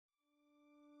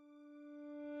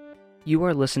You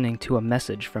are listening to a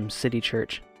message from City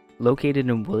Church, located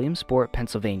in Williamsport,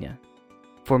 Pennsylvania.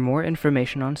 For more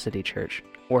information on City Church,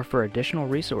 or for additional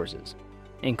resources,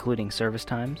 including service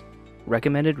times,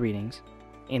 recommended readings,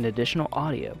 and additional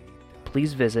audio,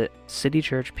 please visit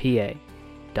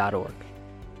citychurchpa.org.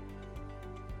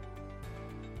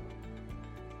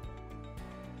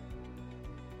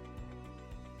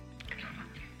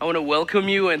 I want to welcome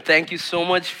you and thank you so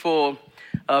much for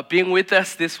being with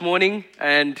us this morning.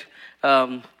 And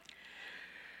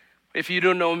if you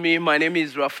don't know me, my name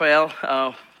is Raphael,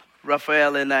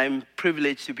 and I'm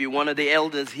privileged to be one of the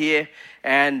elders here.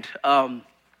 And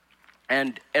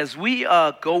as we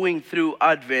are going through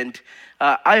Advent,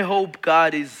 I hope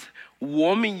God is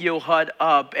warming your heart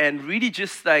up and really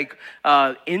just like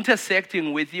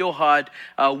intersecting with your heart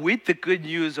with the good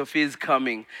news of His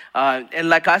coming. And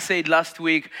like I said last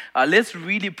week, let's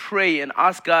really pray and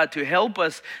ask God to help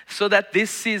us so that this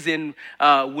season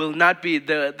will not be,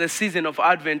 the season of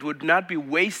Advent would not be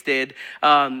wasted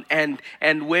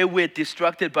and where we're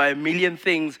distracted by a million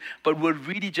things, but we're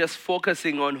really just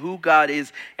focusing on who God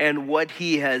is and what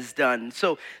He has done.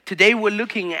 So today we're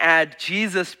looking at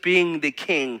Jesus being the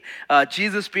King.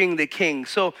 Jesus being the King.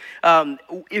 So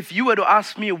if you were to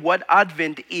ask me what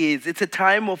Advent is, it's a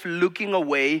time of looking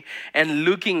away and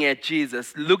looking at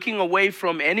Jesus. Looking away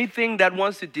from anything that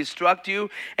wants to distract you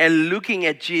and looking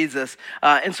at Jesus.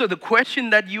 And so the question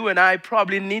that you and I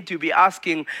probably need to be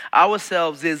asking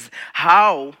ourselves is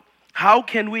how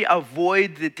can we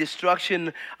avoid the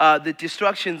distractions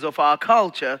of our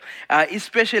culture,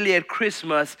 especially at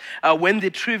Christmas, when the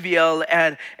trivial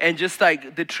and just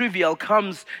like the trivial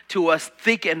comes to us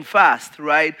thick and fast,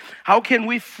 right? How can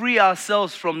we free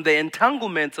ourselves from the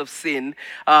entanglements of sin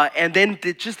and then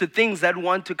just the things that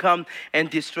want to come and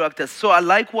distract us? So I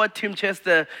like what Tim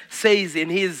Chester says in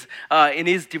his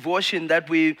devotion that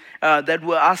we're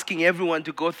asking everyone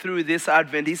to go through this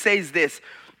Advent. He says this: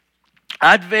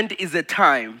 Advent is a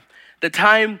time.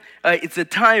 It's a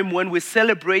time when we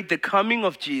celebrate the coming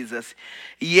of Jesus.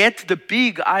 Yet the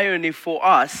big irony for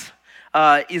us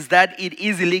is that it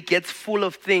easily gets full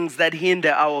of things that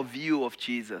hinder our view of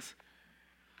Jesus.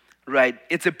 Right?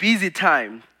 It's a busy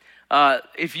time.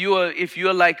 If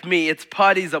you're like me, it's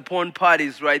parties upon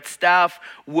parties, right? Staff,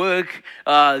 work,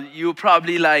 you're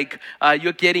probably like,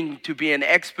 you're getting to be an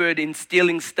expert in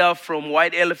stealing stuff from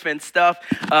white elephant stuff,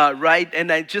 right?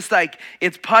 And I just like,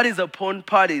 it's parties upon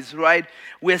parties, right?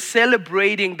 We're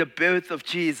celebrating the birth of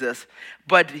Jesus,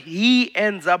 but He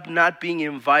ends up not being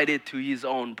invited to His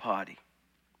own party.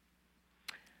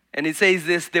 And it says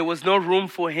this: there was no room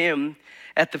for Him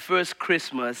at the first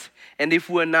Christmas, and if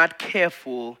we're not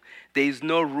careful, there is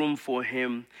no room for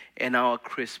Him in our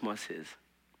Christmases.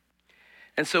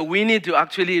 And so we need to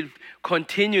actually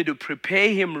continue to prepare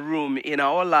Him room in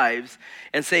our lives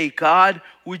and say, God,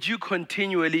 would you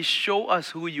continually show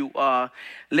us who you are?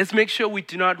 Let's make sure we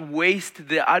do not waste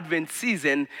the Advent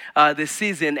season,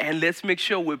 and let's make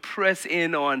sure we press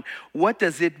in on what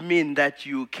does it mean that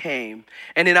you came.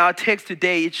 And in our text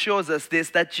today, it shows us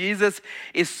this, that Jesus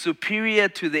is superior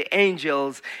to the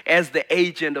angels as the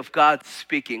agent of God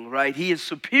speaking, right? He is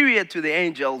superior to the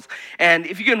angels. And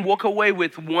if you can walk away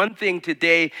with one thing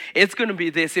today, it's going to be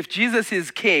this: if Jesus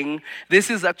is King, this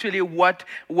is actually what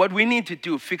we need to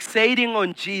do. Fixating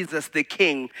on Jesus the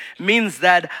King means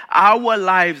that our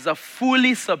lives are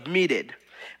fully submitted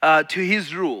to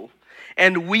His rule,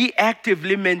 and we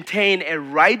actively maintain a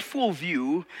rightful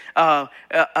view, a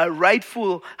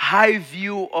rightful high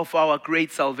view of our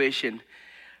great salvation.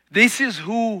 This is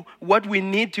what we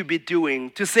need to be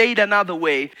doing. To say it another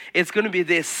way, it's going to be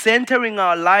this: centering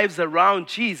our lives around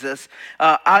Jesus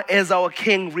as our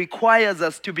King requires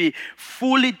us to be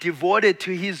fully devoted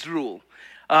to His rule.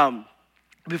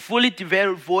 Be fully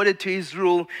devoted to His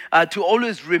rule, to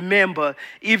always remember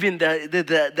even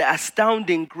the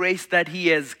astounding grace that He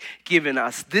has given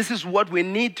us. This is what we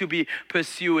need to be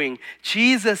pursuing.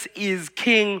 Jesus is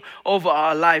King over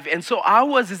our life, and so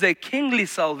ours is a kingly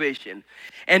salvation,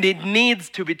 and it needs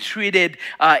to be treated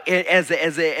as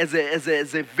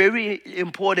a very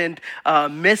important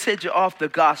message of the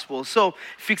gospel. So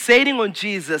fixating on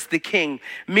Jesus the King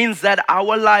means that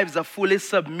our lives are fully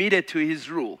submitted to His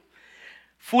rule.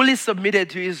 Fully submitted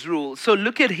to His rule. So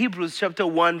look at Hebrews chapter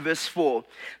 1 verse 4.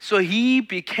 So He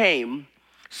became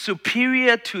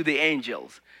superior to the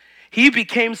angels. He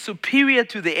became superior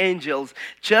to the angels,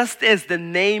 just as the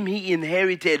name He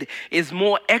inherited is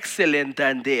more excellent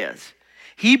than theirs.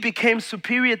 He became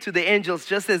superior to the angels,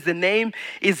 just as the name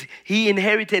he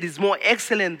inherited is more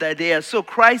excellent than theirs. So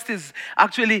Christ is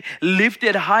actually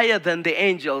lifted higher than the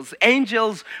angels.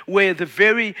 Angels were the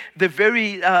very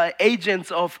agents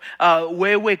of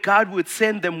where God would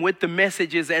send them with the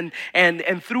messages. And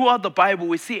throughout the Bible,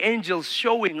 we see angels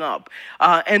showing up.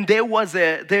 And there was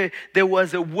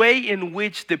a way in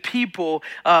which the people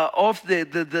of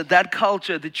that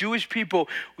culture, the Jewish people,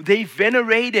 they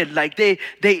venerated, like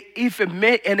if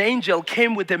an angel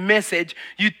came with a message,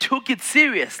 you took it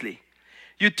seriously.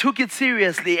 You took it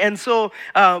seriously. And so,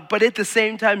 but at the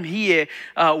same time here,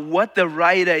 what the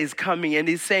writer is coming and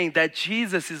he's saying that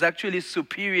Jesus is actually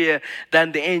superior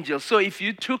than the angels. So if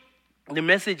you took the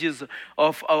messages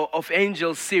of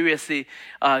angels seriously,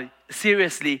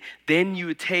 then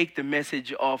you take the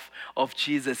message of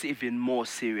Jesus even more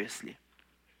seriously.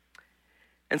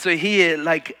 And so here,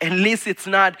 like, at least it's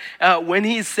not, when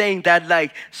he's saying that,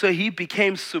 like, so he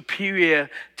became superior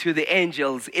to the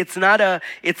angels, it's not a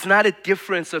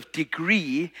difference of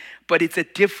degree, but it's a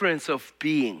difference of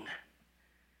being.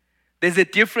 There's a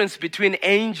difference between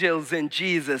angels and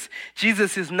Jesus.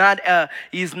 Jesus is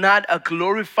he's not a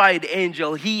glorified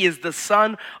angel. He is the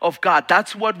Son of God.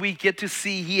 That's what we get to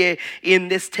see here in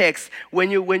this text. When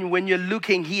you're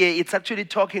looking here, it's actually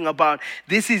talking about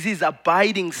this is his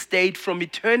abiding state from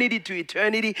eternity to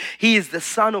eternity. He is the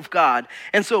Son of God.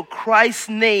 And so Christ's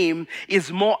name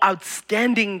is more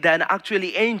outstanding than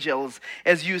actually angels,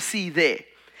 as you see there.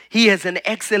 He has an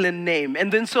excellent name.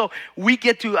 And then so we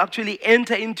get to actually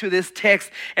enter into this text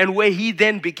and where he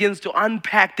then begins to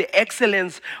unpack the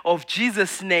excellence of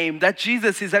Jesus' name, that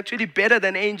Jesus is actually better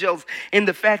than angels in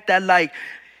the fact that, like,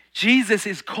 Jesus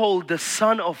is called the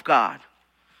Son of God.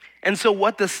 And so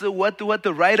what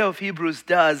the writer of Hebrews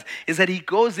does is that he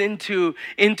goes into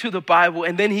the Bible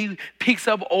and then he picks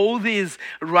up all these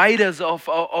writers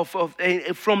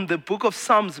from the book of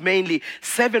Psalms, mainly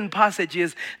 7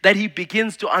 passages that he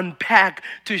begins to unpack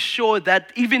to show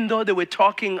that even though they were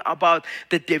talking about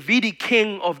the Davidic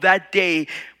king of that day,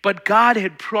 but God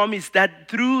had promised that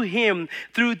through him,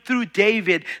 through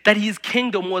David, that his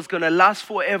kingdom was going to last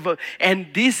forever. And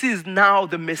this is now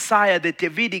the Messiah, the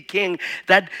Davidic king,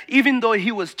 that even though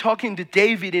he was talking to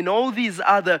David and all these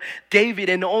other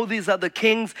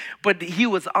kings, but he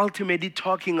was ultimately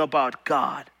talking about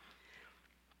God.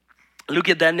 Look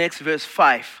at that next verse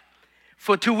 5.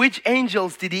 For to which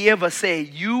angels did he ever say,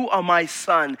 "You are my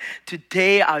son,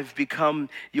 today I've become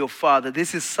your father"?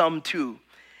 This is Psalm 2.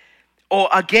 Or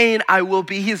again, I will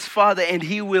be his father and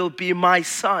he will be my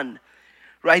son.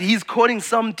 Right? He's quoting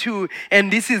Psalm 2,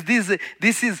 and this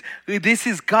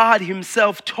is God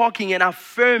himself talking and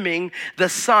affirming the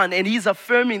Son, and he's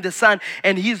affirming the Son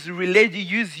and his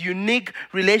unique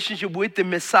relationship with the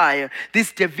Messiah,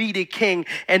 this Davidic king,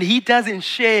 and he doesn't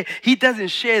share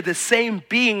the same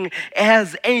being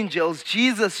as angels.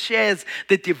 Jesus shares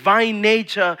the divine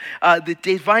nature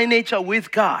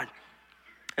with God.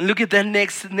 And look at the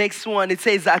next one. It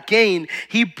says, again,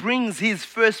 he brings his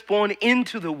firstborn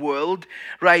into the world,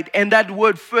 right? And that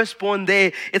word firstborn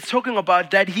there, it's talking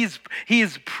about that his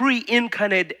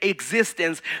pre-incarnate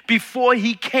existence. Before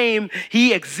he came,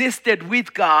 he existed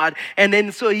with God. And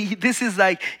then so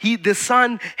the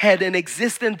Son had an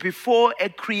existence before a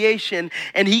creation,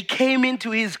 and he came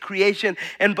into his creation.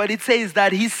 But it says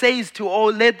that he says to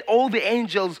all, let all the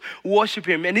angels worship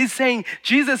him. And he's saying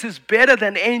Jesus is better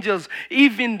than angels.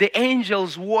 Even the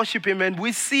angels worship him, and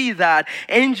we see that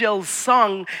angels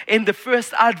sung in the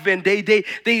first Advent.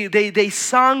 They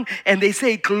sung and they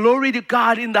say, "Glory to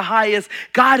God in the highest."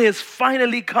 God has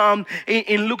finally come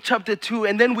in Luke chapter 2,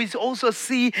 and then we also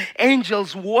see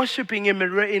angels worshiping him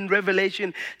in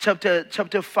Revelation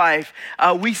chapter 5.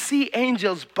 We see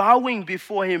angels bowing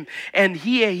before him, and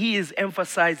here he is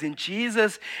emphasizing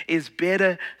Jesus is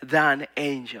better than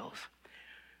angels.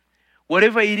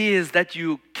 Whatever it is that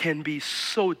you can be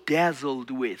so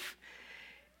dazzled with,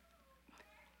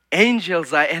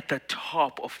 angels are at the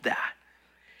top of that.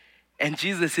 And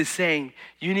Jesus is saying,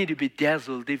 you need to be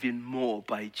dazzled even more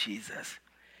by Jesus.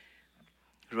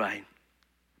 Right?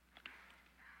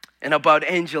 And about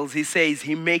angels, he says,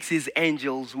 he makes his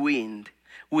angels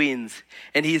winds,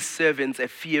 and his servants a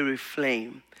fiery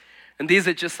flame. And these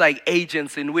are just like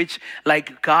agents in which,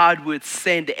 like, God would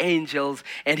send angels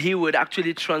and he would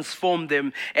actually transform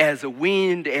them as a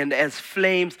wind and as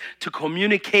flames to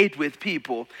communicate with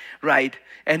people, right?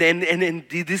 And then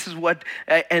this is what,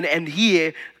 and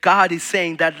here God is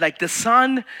saying that, like, the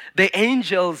Son, the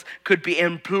angels could be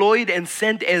employed and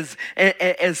sent as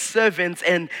servants,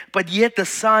 but yet the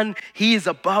Son, he is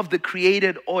above the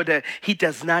created order. He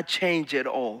does not change at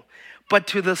all. But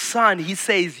to the Son, he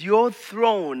says, your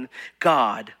throne,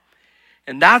 God.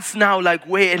 And that's now like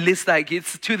where it is like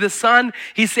it's to the Son.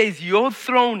 He says, your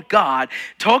throne, God,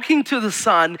 talking to the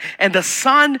Son. And the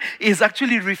Son is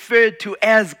actually referred to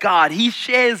as God. He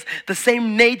shares the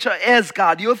same nature as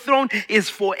God. Your throne is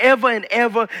forever and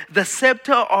ever. The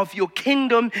scepter of your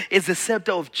kingdom is the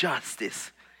scepter of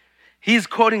justice. He's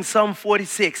quoting Psalm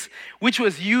 46, which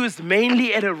was used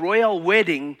mainly at a royal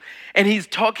wedding. And he's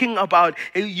talking about,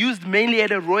 used mainly at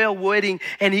a royal wedding,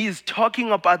 and he's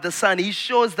talking about the Son. He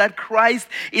shows that Christ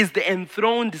is the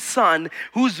enthroned Son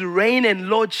whose reign and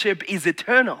lordship is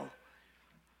eternal.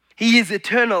 He is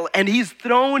eternal, and his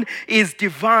throne is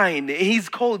divine. He's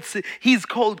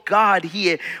called God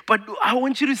here. But I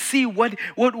want you to see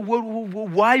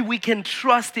why we can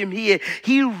trust him here.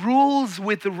 He rules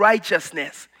with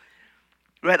righteousness.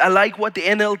 Right, I like what the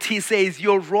NLT says.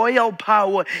 Your royal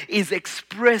power is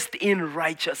expressed in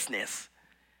righteousness.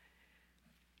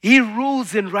 He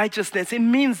rules in righteousness. It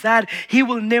means that he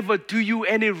will never do you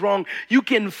any wrong. You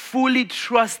can fully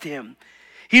trust him.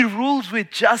 He rules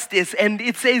with justice, and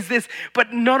it says this,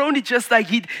 but not only just like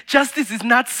justice is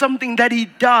not something that he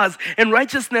does, and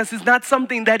righteousness is not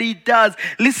something that he does.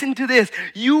 Listen to this.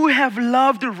 You have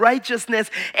loved righteousness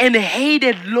and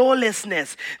hated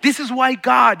lawlessness. This is why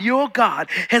God, your God,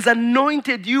 has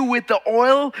anointed you with the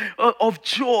oil of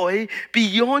joy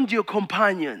beyond your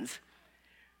companions.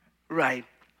 Right.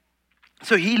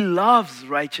 So he loves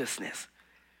righteousness.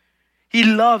 He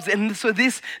loves, and so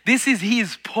this is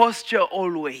his posture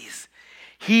always.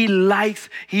 He loves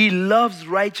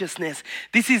righteousness.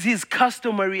 This is his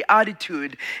customary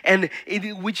attitude, and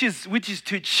which is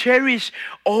to cherish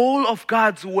all of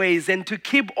God's ways and to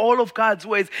keep all of God's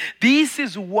ways. This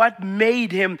is what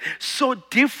made him so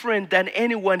different than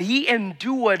anyone. He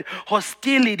endured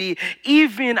hostility,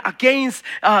 even against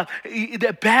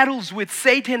the battles with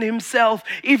Satan himself,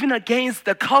 even against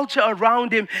the culture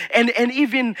around him, and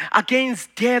even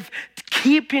against death,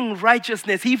 keeping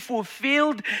righteousness. He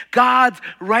fulfilled God's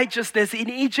righteousness in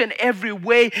each and every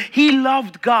way. He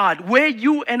loved God. Where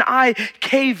you and I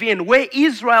cave in, where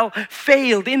Israel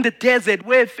failed in the desert,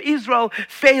 where Israel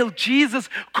failed, Jesus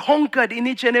conquered in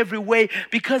each and every way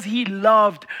because he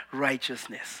loved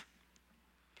righteousness.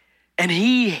 And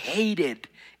he hated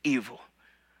evil.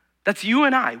 That's you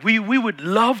and I. We would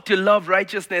love to love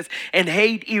righteousness and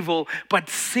hate evil, but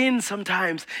sin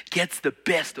sometimes gets the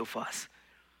best of us.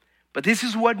 But this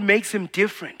is what makes him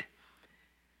different.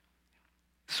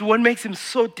 This is what makes him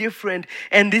so different.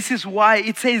 And this is why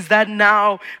it says that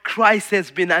now Christ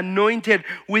has been anointed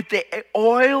with the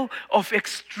oil of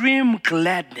extreme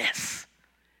gladness.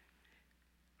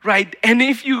 Right? And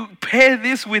if you pair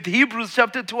this with Hebrews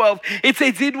chapter 12, it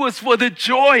says it was for the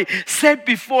joy set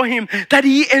before him that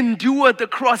he endured the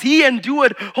cross. He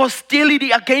endured hostility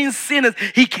against sinners.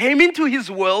 He came into his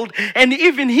world, and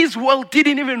even his world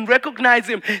didn't even recognize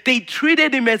him. They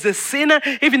treated him as a sinner,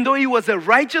 even though he was a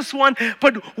righteous one.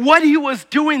 But what he was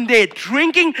doing there,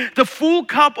 drinking the full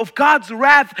cup of God's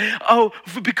wrath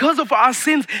because of our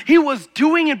sins, he was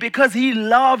doing it because he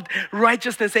loved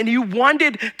righteousness, and he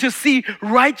wanted to see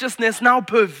righteousness now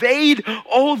pervade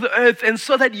all the earth, and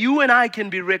so that you and I can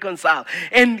be reconciled.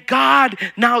 And God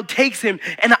now takes him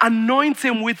and anoints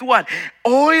him with what?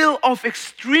 Oil of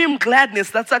extreme gladness.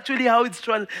 That's actually how it's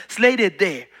translated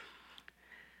there.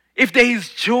 If there is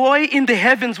joy in the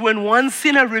heavens when one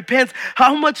sinner repents,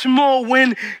 how much more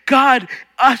when God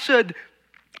ushered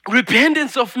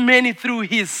repentance of many through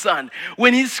his Son.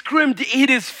 When he screamed, it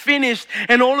is finished,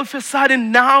 and all of a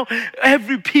sudden now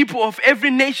every people of every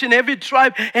nation, every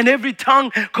tribe, and every tongue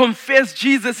confessed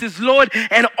Jesus is Lord,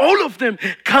 and all of them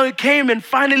came and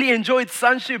finally enjoyed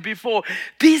sonship before.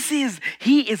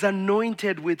 He is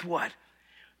anointed with what?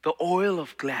 The oil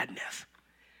of gladness.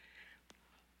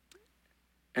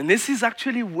 And this is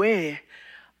actually where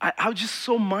I'm just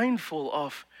so mindful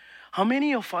of how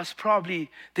many of us probably,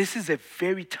 this is a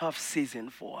very tough season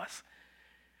for us.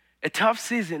 A tough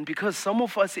season because some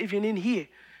of us, even in here,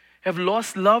 have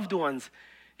lost loved ones.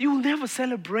 You will never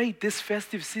celebrate this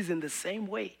festive season the same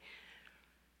way.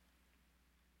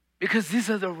 Because these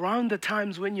are around the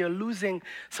times when you're losing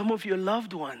some of your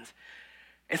loved ones.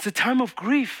 It's a time of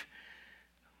grief,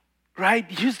 right?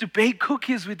 You used to bake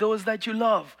cookies with those that you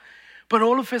love, but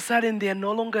all of a sudden they're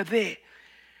no longer there.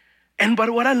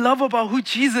 But what I love about who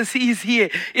Jesus is here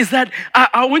is that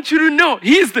I want you to know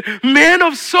He is the man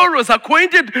of sorrows,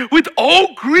 acquainted with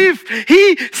all grief.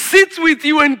 He sits with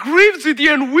you and grieves with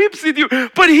you and weeps with you.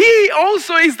 But He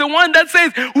also is the one that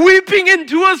says, weeping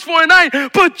endures for a night,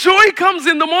 but joy comes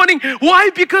in the morning. Why?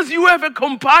 Because you have a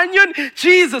companion,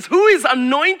 Jesus, who is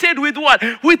anointed with what?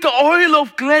 With the oil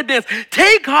of gladness.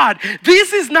 Take heart.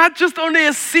 This is not just only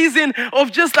a season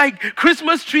of just like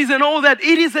Christmas trees and all that.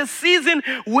 It is a season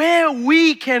where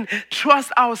we can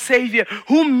trust our Savior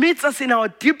who meets us in our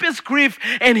deepest grief,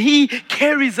 and He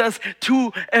carries us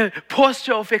to a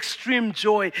posture of extreme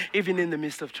joy even in the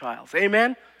midst of trials.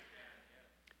 Amen?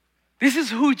 This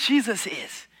is who Jesus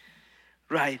is,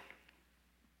 right?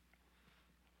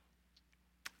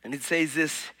 And it says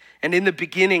this, and in the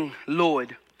beginning,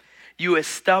 Lord, you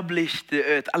established the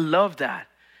earth. I love that.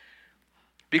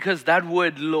 Because that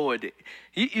word Lord,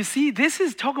 you see, this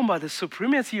is talking about the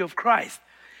supremacy of Christ.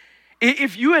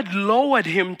 If you had lowered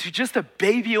Him to just a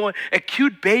baby or a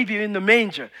cute baby in the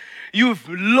manger, you've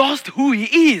lost who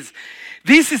He is.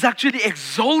 This is actually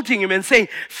exalting Him and saying,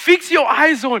 fix your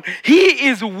eyes on, He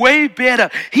is way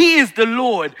better. He is the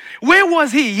Lord. Where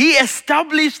was He? He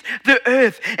established the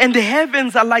earth, and the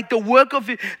heavens are like the work of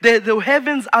the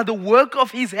heavens are the work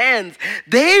of His hands.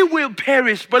 They will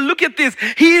perish, but look at this.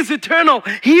 He is eternal.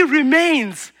 He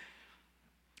remains.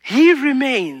 He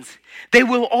remains. They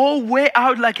will all wear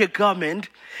out like a garment,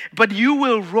 but you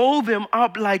will roll them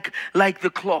up like the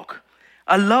clock.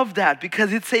 I love that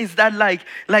because it says that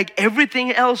like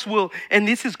everything else will, and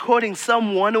this is quoting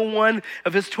Psalm 101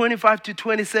 verse 25 to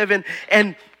 27,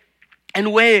 and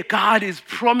where God is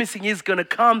promising He's going to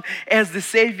come as the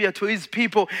Savior to His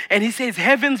people. And He says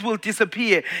heavens will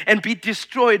disappear and be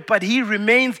destroyed, but He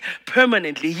remains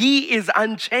permanently. He is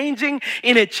unchanging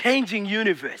in a changing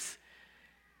universe.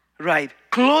 Right?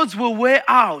 Clothes will wear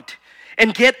out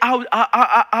and get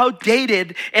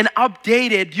outdated and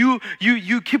updated.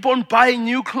 You keep on buying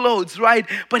new clothes, right?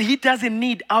 But He doesn't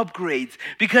need upgrades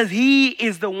because He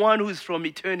is the one who's from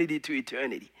eternity to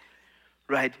eternity.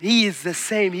 Right? He is the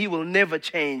same. He will never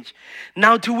change.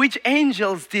 Now, to which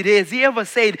angels has He ever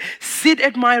said, sit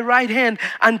at my right hand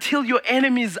until your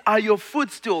enemies are your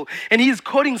footstool? And He's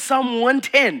quoting Psalm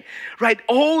 110. Right?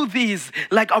 All these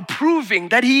like are proving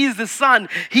that He is the Son.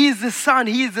 He is the Son.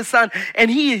 He is the Son. And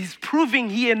He is proving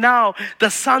here now the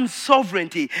Son's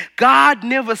sovereignty. God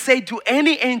never said to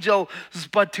any angel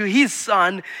but to His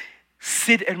Son,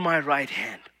 sit at my right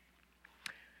hand.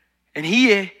 And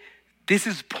here, this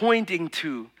is pointing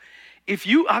to, if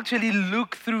you actually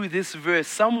look through this verse,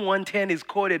 Psalm 110 is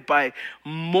quoted by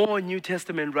more New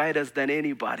Testament writers than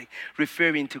anybody,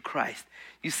 referring to Christ.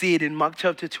 You see it in Mark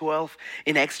chapter 12,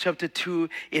 in Acts chapter 2,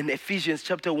 in Ephesians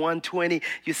chapter 1:20.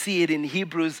 You see it in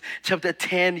Hebrews chapter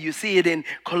 10. You see it in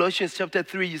Colossians chapter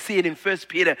 3. You see it in 1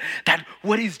 Peter. That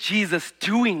what is Jesus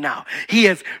doing now? He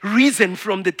has risen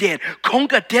from the dead,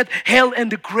 conquered death, hell,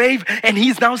 and the grave, and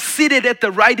He's now seated at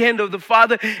the right hand of the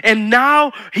Father. And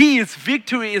now His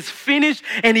victory is finished,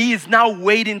 and He is now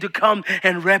waiting to come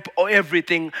and wrap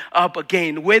everything up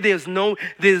again. Where there's not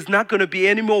going to be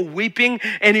any more weeping,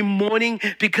 any mourning,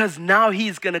 because now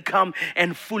He's going to come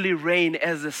and fully reign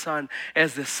as the Son,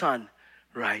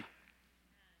 right?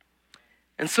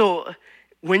 And so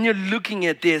when you're looking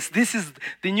at this is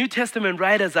the New Testament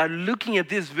writers are looking at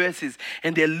these verses,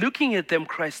 and they're looking at them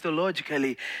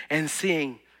Christologically and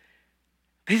saying,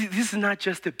 this is not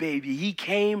just a baby. He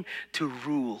came to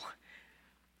rule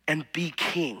and be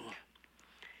king.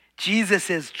 Jesus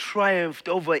has triumphed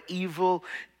over evil,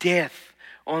 death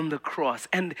on the cross.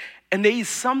 And there is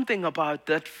something about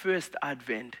that first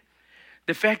Advent.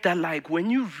 The fact that like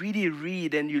when you really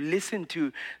read and you listen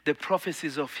to the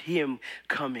prophecies of Him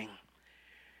coming,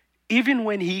 even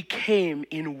when He came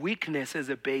in weakness as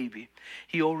a baby,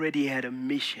 He already had a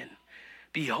mission.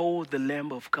 Behold the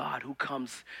Lamb of God who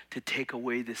comes to take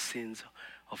away the sins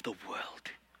of the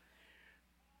world.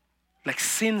 Like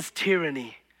sin's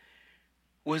tyranny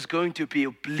was going to be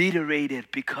obliterated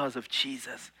because of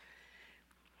Jesus.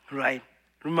 Right?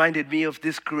 Reminded me of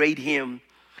this great hymn.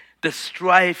 The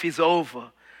strife is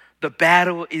over. The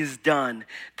battle is done.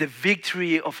 The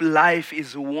victory of life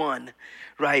is won.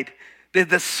 Right?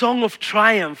 The song of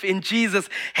triumph in Jesus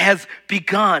has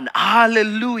begun.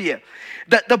 Hallelujah.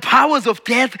 The powers of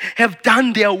death have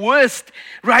done their worst,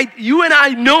 right? You and I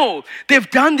know they've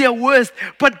done their worst,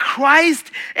 but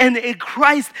Christ He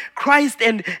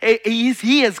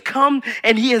has come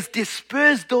and He has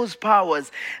dispersed those powers.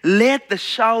 Let the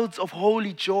shouts of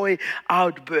holy joy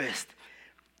outburst.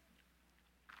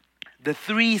 The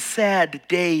 3 sad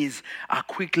days are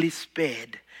quickly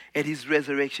sped, at his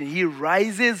resurrection. He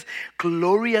rises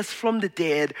glorious from the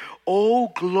dead. Oh,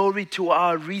 glory to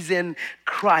our risen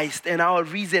Christ and our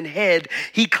risen head.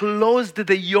 He closed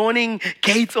the yawning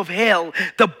gates of hell.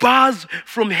 The bars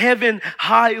from heaven's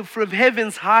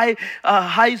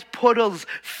highest portals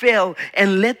fell,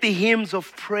 and let the hymns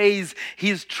of praise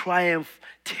his triumph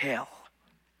tell.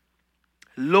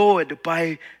 Lord,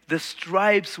 by the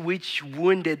stripes which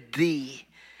wounded thee,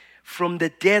 from the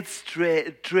death's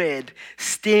dread,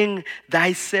 sting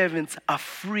thy servants are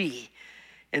free,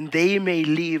 and they may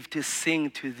live to sing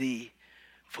to thee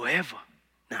forever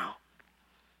now.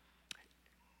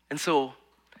 And so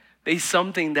there's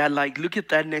something that, like, look at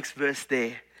that next verse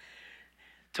there,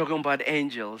 talking about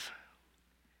angels.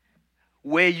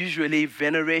 Where usually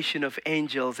veneration of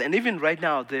angels, and even right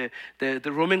now the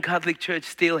Roman Catholic Church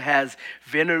still has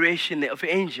veneration of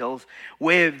angels,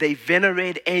 where they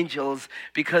venerate angels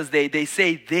because they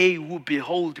say they who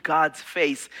behold God's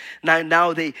face.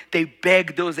 Now they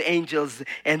beg those angels,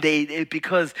 and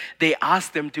because they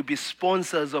ask them to be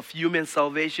sponsors of human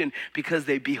salvation because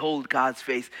they behold God's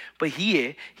face. But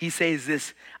here he says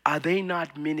this: are they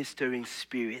not ministering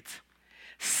spirits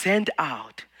sent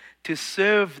out to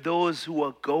serve those who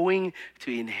are going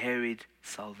to inherit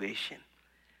salvation?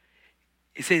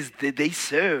 It says that they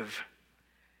serve.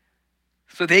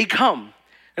 So they come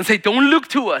and say, don't look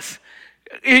to us.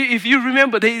 If you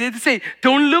remember, they say,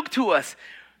 don't look to us.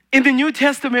 In the New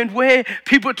Testament, where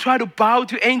people try to bow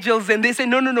to angels and they say,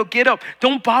 no, get up.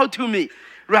 Don't bow to me,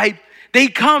 right? They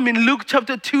come in Luke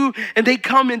chapter 2, and they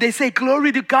come and they say,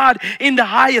 glory to God in the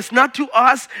highest, not to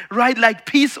us, right? Like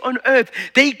peace on earth.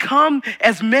 They come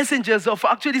as messengers of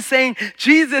actually saying,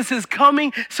 Jesus is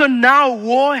coming. So now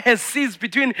war has ceased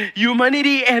between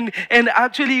humanity and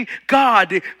actually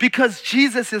God, because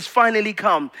Jesus has finally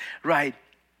come, right?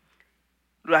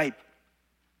 Right.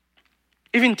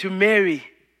 Even to Mary,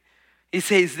 he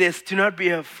says this: do not be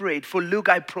afraid, for look,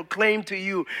 I proclaim to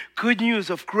you good news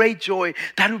of great joy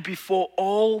that will be for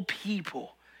all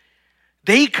people.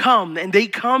 They come,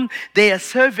 they are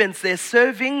servants, they're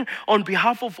serving on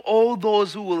behalf of all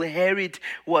those who will inherit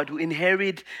what? Who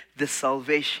inherit the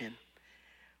salvation.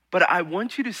 But I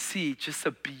want you to see just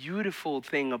a beautiful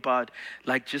thing about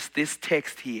like just this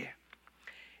text here.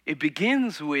 It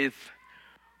begins with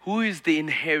who is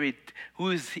inheriting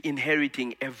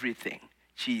everything?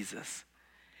 Jesus.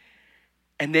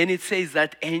 And then it says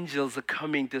that angels are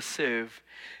coming to serve.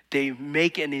 They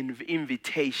make an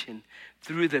invitation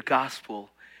through the gospel.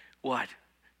 What?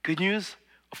 Good news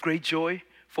of great joy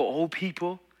for all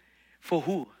people. For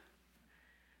who?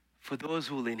 For those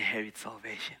who will inherit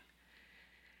salvation.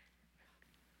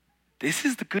 This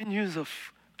is the good news of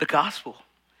the gospel.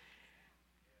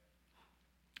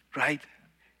 Right?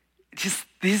 Just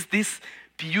this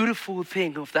beautiful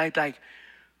thing of that, like,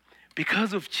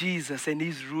 because of Jesus and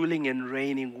his ruling and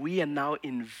reigning, we are now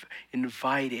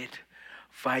invited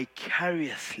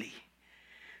vicariously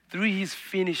through his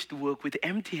finished work with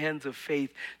empty hands of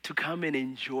faith to come and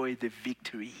enjoy the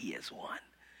victory he has won.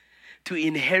 To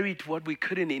inherit what we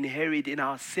couldn't inherit in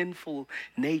our sinful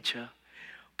nature.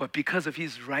 But because of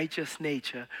his righteous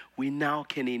nature, we now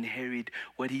can inherit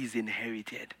what he's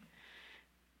inherited.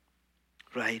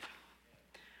 Right?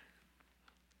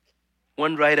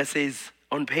 One writer says,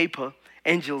 on paper,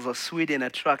 angels are sweet and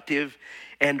attractive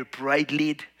and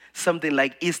bright-lit, something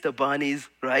like Easter bunnies,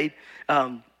 right?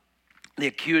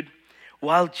 They're cute.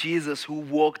 While Jesus, who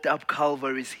walked up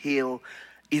Calvary's hill,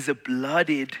 he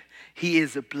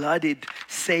is a blooded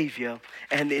Savior.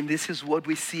 And this is what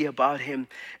we see about him: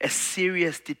 a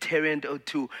serious deterrent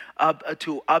to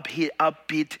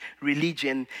upbeat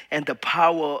religion, and the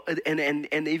power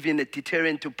and even a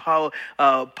deterrent to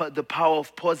the power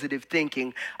of positive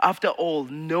thinking. After all,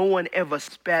 no one ever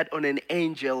spat on an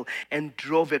angel and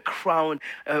drove a crown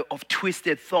of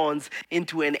twisted thorns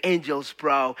into an angel's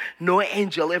brow. No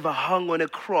angel ever hung on a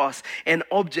cross, an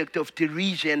object of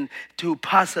derision to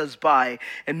passers-by.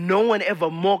 And no one ever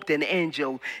mocked an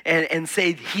angel and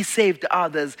said he saved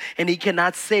others and he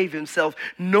cannot save himself.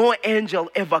 No angel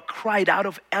ever cried out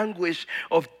of anguish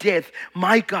of death,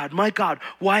 my God,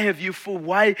 why have you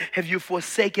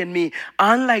forsaken me?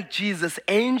 Unlike Jesus,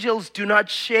 angels do not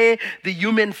share the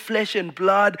human flesh and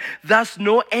blood. Thus,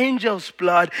 no angel's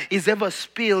blood is ever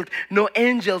spilled. No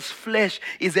angel's flesh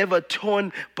is ever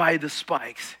torn by the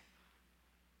spikes.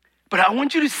 But I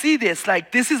want you to see this.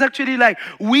 Like, this is actually like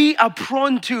we are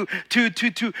prone to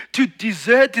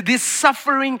desert this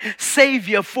suffering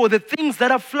Savior for the things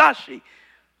that are flashy.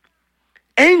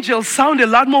 Angels sound a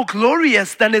lot more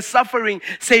glorious than a suffering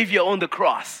Savior on the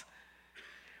cross.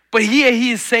 But here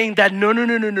he is saying that no.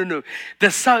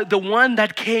 The one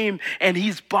that came and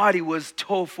his body was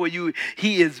torn for you,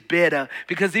 he is better.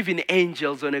 Because even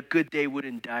angels on a good day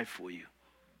wouldn't die for you.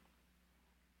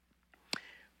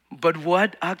 But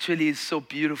what actually is so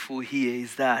beautiful here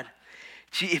is that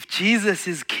if Jesus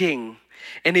is king,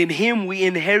 and in him we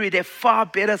inherit a far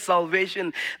better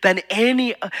salvation than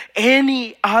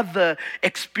any other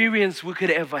experience we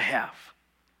could ever have.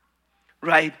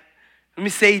 Right? Let me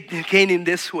say it again in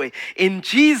this way. In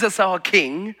Jesus our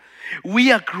King,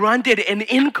 we are granted an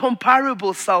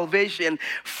incomparable salvation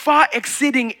far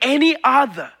exceeding any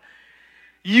other.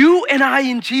 You and I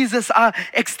in Jesus are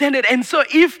extended. And so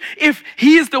if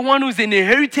he is the one who's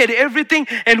inherited everything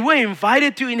and we're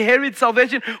invited to inherit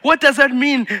salvation, what does that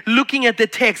mean looking at the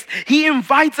text? He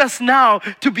invites us now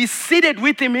to be seated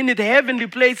with him in the heavenly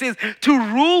places, to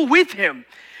rule with him.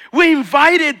 We're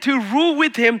invited to rule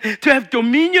with him, to have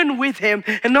dominion with him.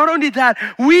 And not only that,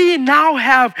 we now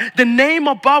have the name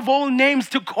above all names,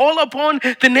 to call upon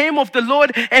the name of the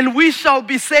Lord and we shall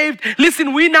be saved.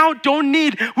 Listen, we don't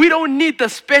need the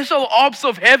special ops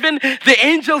of heaven, the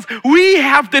angels. We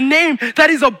have the name that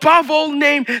is above all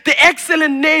name, the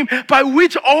excellent name by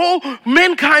which all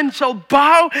mankind shall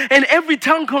bow and every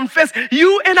tongue confess.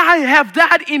 You and I have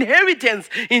that inheritance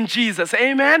in Jesus.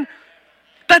 Amen.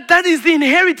 That is the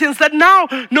inheritance that now,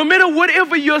 no matter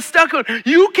whatever you're stuck on,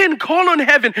 you can call on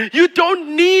heaven. You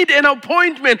don't need an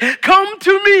appointment. Come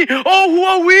to me, all who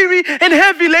are weary and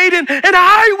heavy laden, and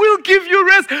I will give you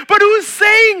rest. But who's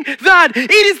saying that? It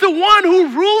is the one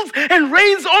who rules and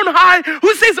reigns on high,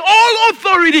 who says all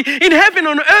authority in heaven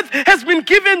and on earth has been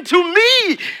given to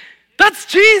me. That's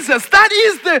Jesus. That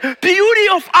is the beauty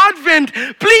of Advent.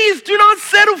 Please do not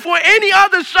settle for any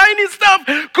other shiny stuff.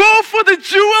 Go for the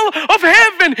jewel of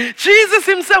heaven, Jesus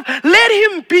himself. Let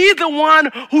him be the one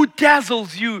who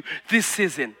dazzles you this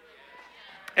season.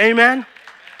 Amen.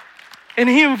 And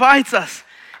he invites us.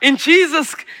 In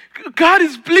Jesus, God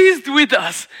is pleased with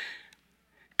us.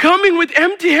 Coming with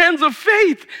empty hands of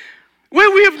faith. Where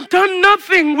we have done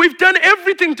nothing, we've done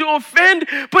everything to offend,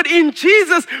 but in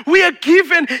Jesus we are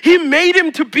given, he made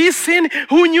him to be sin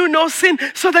who knew no sin,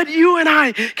 so that you and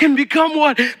I can become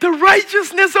what? The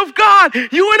righteousness of God.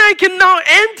 You and I can now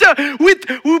enter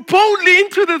with boldly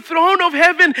into the throne of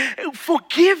heaven,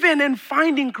 forgiven and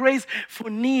finding grace for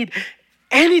need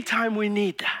anytime we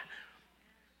need that.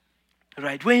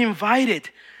 Right? We're invited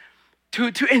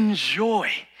to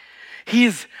enjoy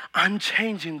his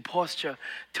unchanging posture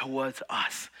towards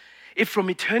us. If from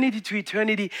eternity to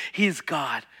eternity, he is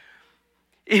God.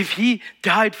 If he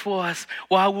died for us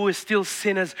while we were still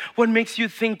sinners, what makes you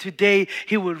think today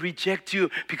he will reject you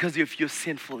because of your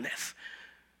sinfulness?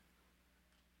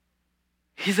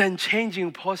 His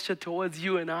unchanging posture towards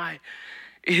you and I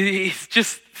is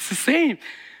just the same.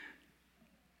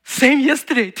 Same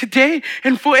yesterday, today,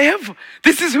 and forever.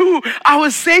 This is who our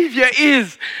Savior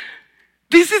is.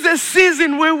 This is a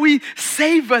season where we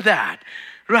savor that,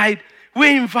 right?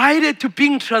 We're invited to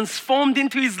being transformed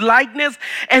into his likeness,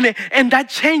 and that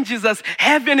changes us.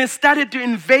 Heaven has started to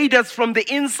invade us from the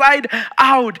inside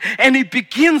out, and it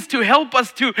begins to help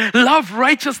us to love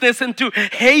righteousness and to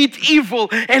hate evil.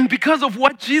 And because of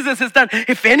what Jesus has done,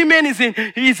 if any man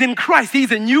is in Christ,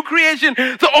 he's a new creation.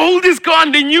 The old is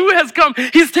gone, the new has come.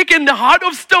 He's taken the heart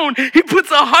of stone, he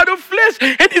puts a heart of flesh,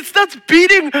 and it starts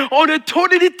beating on a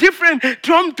totally different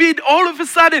drum beat. All of a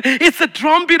sudden, it's the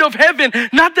drum beat of heaven,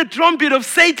 not the drum beat of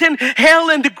Satan, hell,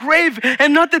 and the grave,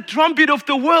 and not the trumpet of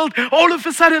the world. All of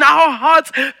a sudden, our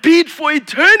hearts beat for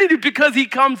eternity because he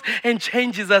comes and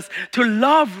changes us to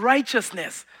love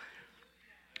righteousness.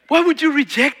 Why would you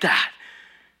reject that?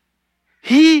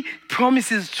 He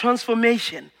promises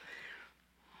transformation.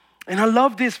 And I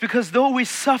love this because though we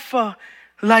suffer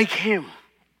like him,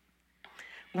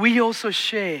 we also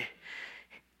share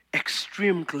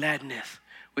extreme gladness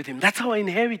with him. That's our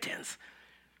inheritance.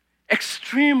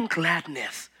 Extreme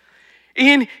gladness.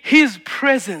 In his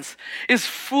presence is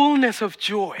fullness of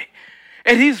joy.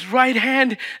 At his right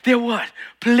hand, there what?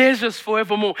 Pleasures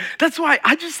forevermore. That's why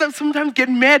I just sometimes get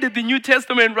mad at the New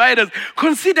Testament writers.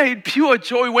 Consider it pure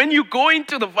joy when you go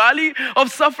into the valley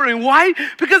of suffering. Why?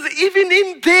 Because even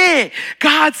in there,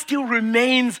 God still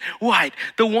remains what?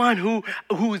 The one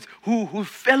who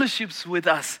fellowships with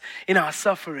us in our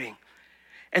suffering.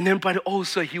 And then, but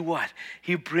also he what?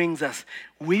 He brings us,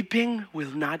 weeping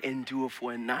will not endure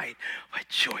for a night, but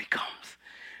joy comes.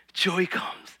 Joy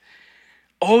comes.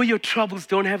 All your troubles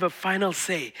don't have a final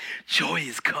say. Joy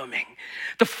is coming.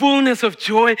 The fullness of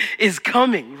joy is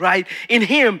coming, right? In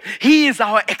him, he is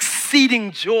our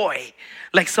exceeding joy,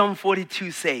 like Psalm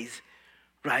 42 says,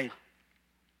 right?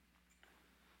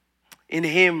 In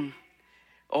him,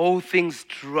 All things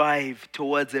drive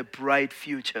towards a bright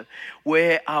future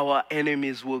where our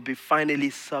enemies will be finally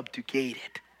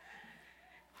subjugated.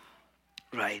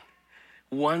 Right?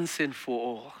 Once and for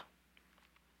all.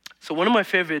 So one of my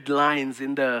favorite lines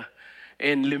in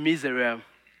Les Miserables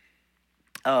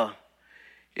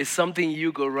is something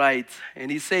Hugo writes, and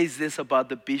he says this about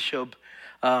the bishop.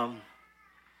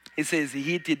 He says,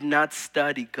 he did not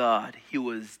study God, he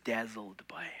was dazzled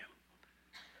by him.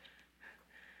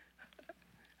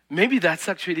 Maybe that's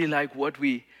actually like what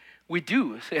we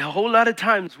do. So a whole lot of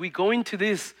times we go into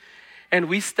this and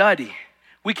we study.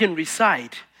 We can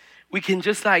recite. We can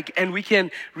and we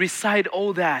can recite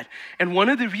all that. And one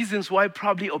of the reasons why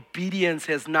probably obedience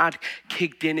has not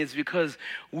kicked in is because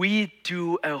we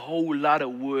do a whole lot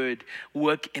of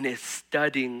work in a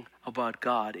studying about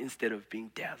God instead of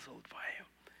being dazzled by him.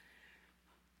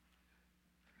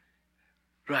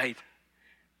 Right?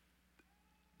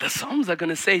 The Psalms are going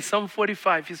to say, Psalm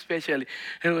 45 especially,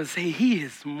 and it will say, he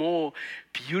is more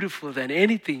beautiful than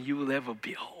anything you will ever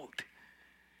behold.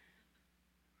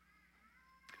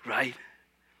 Right?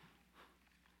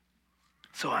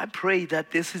 So I pray that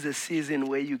this is a season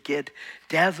where you get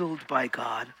dazzled by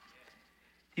God.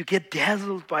 You get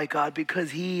dazzled by God because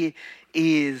he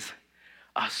is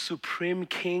a supreme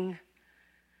king.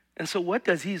 And so what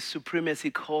does his supremacy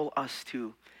call us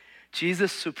to?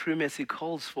 Jesus' supremacy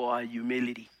calls for our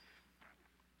humility.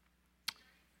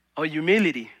 Our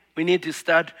humility. We need to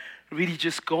start really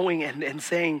just going and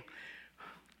saying,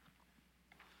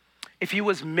 if he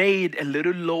was made a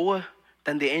little lower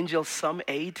than the angels, some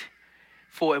 8,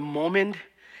 for a moment,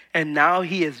 and now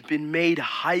he has been made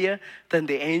higher than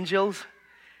the angels,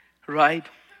 right?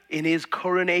 In his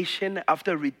coronation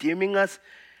after redeeming us,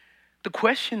 the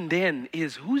question then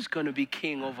is, who's going to be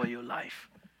king over your life?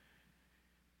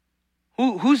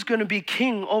 Who's going to be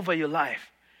king over your life?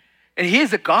 And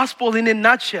here's the gospel in a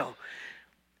nutshell.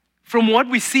 From what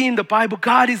we see in the Bible,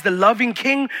 God is the loving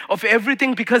king of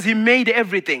everything because he made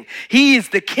everything. He is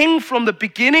the king from the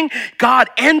beginning. God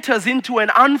enters into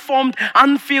an unformed,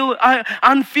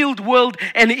 unfilled world,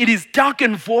 and it is dark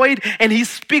and void, and he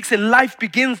speaks and life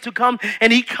begins to come,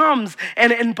 and he comes.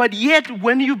 But yet,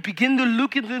 when you begin to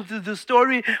look into the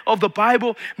story of the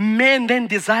Bible, man then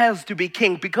desires to be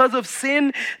king. Because of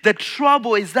sin, the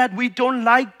trouble is that we don't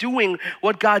like doing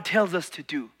what God tells us to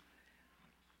do.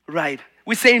 Right?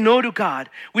 We say no to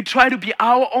God. We try to be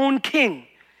our own king.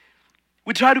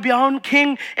 We try to be our own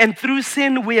king, and through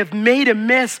sin, we have made a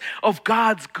mess of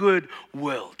God's good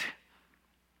world.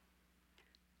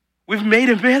 We've made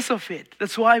a mess of it.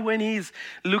 That's why when he's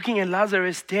looking at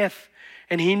Lazarus' death,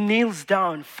 and he kneels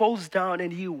down, falls down,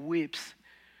 and he weeps.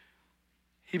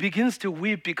 He begins to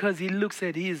weep because he looks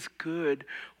at his good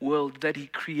world that he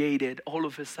created. All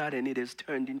of a sudden, it has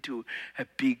turned into a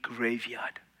big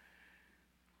graveyard.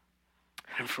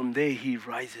 And from there, he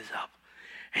rises up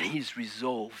and he's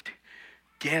resolved.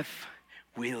 Death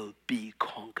will be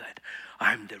conquered.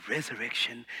 I'm the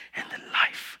resurrection and the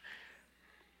life.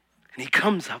 And he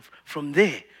comes up from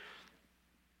there.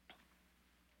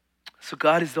 So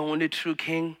God is the only true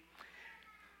king.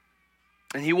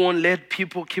 And he won't let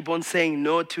people keep on saying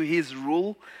no to his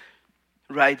rule.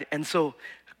 Right? And so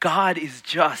God is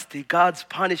just. God's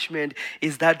punishment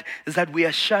is that we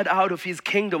are shut out of his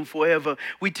kingdom forever.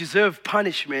 We deserve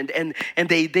punishment,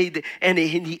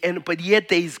 but yet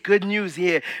there is good news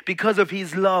here. Because of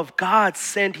his love, God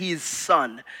sent his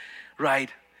son,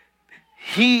 right?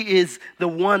 He is the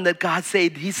one that God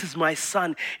said, this is my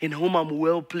son in whom I'm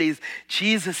well pleased.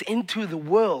 Jesus into the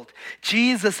world.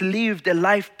 Jesus lived a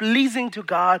life pleasing to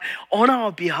God on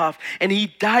our behalf. And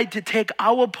he died to take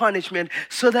our punishment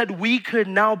so that we could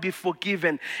now be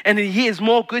forgiven. And here's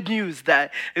more good news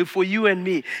that for you and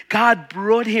me. God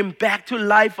brought him back to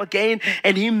life again,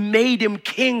 and he made him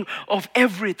king of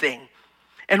everything.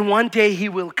 And one day he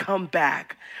will come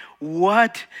back.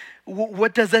 What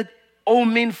does that all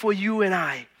mean for you and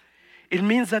I? It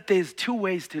means that there's 2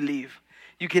 ways to live.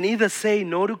 You can either say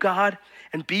no to God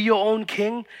and be your own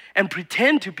king, and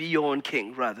pretend to be your own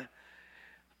king, rather.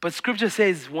 But scripture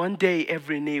says one day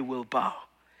every knee will bow.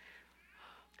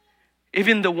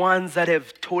 Even the ones that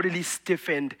have totally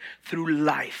stiffened through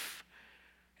life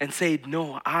and said,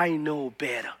 no, I know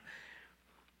better.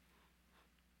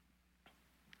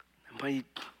 But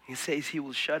he says he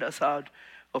will shut us out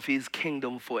of his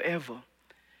kingdom forever.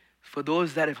 For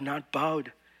those that have not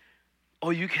bowed,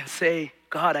 or you can say,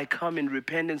 God, I come in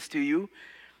repentance to you,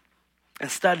 and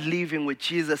start living with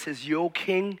Jesus as your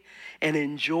king and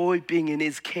enjoy being in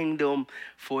his kingdom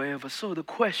forever. So the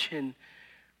question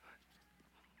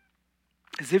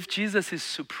is, if Jesus is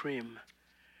supreme,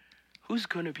 who's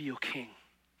going to be your king?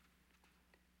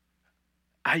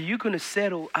 Are you going to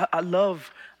settle? I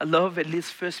love at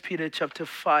least 1 Peter chapter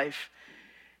 5.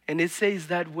 And it says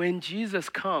that when Jesus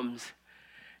comes,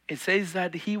 it says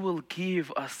that he will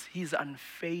give us his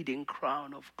unfading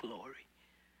crown of glory.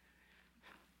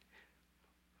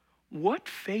 What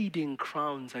fading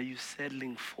crowns are you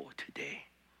settling for today?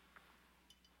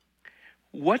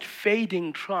 What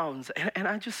fading crowns? And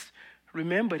I just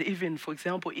remembered even, for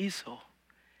example, Esau.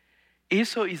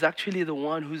 Esau is actually the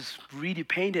one who's really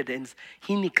painted, and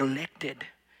he neglected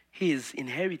his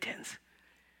inheritance.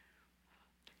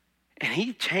 And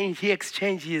he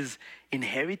exchanged his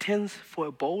inheritance for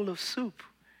a bowl of soup.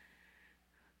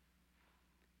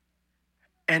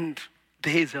 And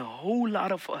there's a whole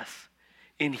lot of us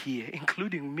in here,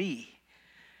 including me.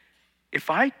 If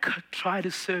I could try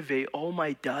to survey all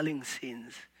my darling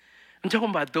sins, I'm talking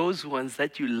about those ones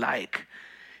that you like.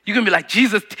 You can be like,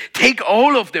 Jesus, take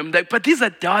all of them. But these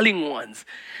are darling ones.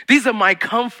 These are my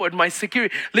comfort, my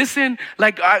security. Listen,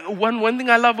 one thing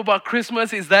I love about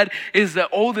Christmas is that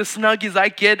all the snuggies I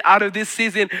get out of this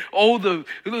season, all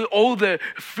the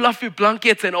fluffy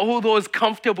blankets and all those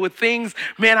comfortable things.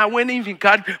 Man, I went and even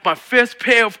got my first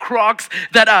pair of Crocs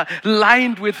that are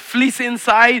lined with fleece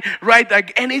inside, right?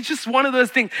 And it's just one of those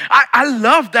things. I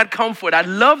love that comfort. I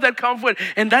love that comfort.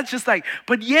 And that's just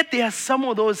but yet there are some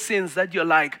of those sins that you're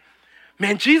like,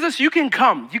 man, Jesus, you can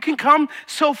come. You can come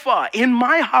so far. In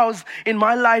my house, in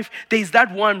my life, there's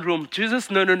that one room. Jesus,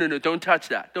 no, don't touch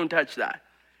that. Don't touch that.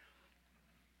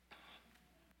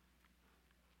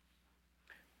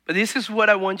 But this is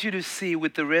what I want you to see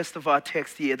with the rest of our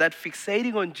text here. That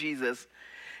fixating on Jesus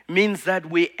means that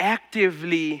we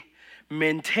actively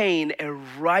maintain a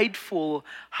rightful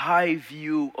high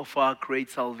view of our great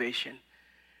salvation.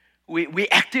 We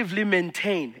actively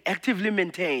maintain.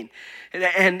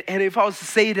 And if I was to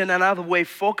say it in another way,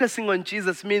 focusing on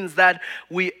Jesus means that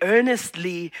we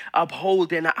earnestly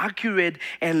uphold an accurate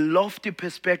and lofty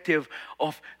perspective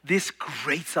of this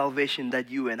great salvation that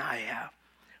you and I have.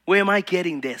 Where am I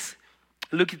getting this?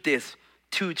 Look at this.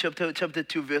 Chapter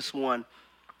 2, verse 1.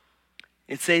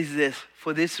 It says this,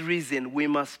 for this reason we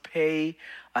must pay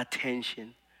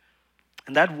attention.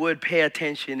 And that word, pay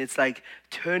attention, it's like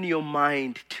turn your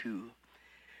mind to.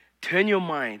 Turn your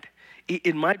mind.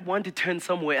 It might want to turn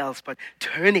somewhere else, but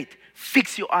turn it.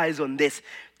 Fix your eyes on this.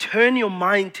 Turn your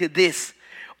mind to this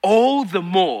all the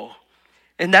more.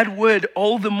 And that word,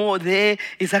 all the more, there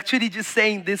is actually just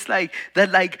saying this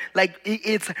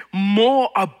it's more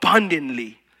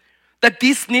abundantly. That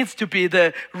this needs to be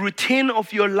the routine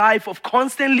of your life of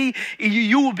constantly,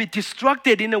 you will be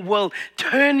distracted in a world.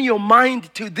 Turn your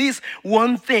mind to this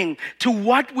one thing, to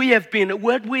what we have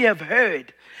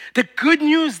heard, the good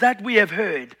news that we have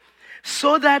heard,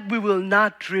 so that we will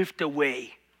not drift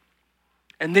away.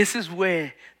 And this is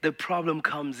where the problem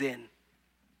comes in,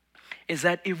 is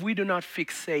that if we do not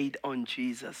fixate on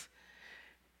Jesus,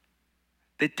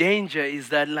 the danger is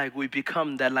that we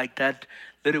become that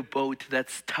little boat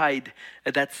that's tied,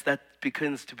 that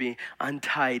begins to be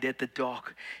untied at the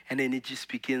dock, and then it just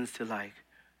begins to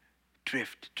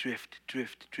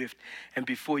drift. And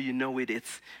before you know it,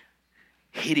 it's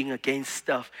hitting against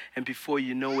stuff. And before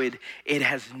you know it, it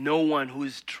has no one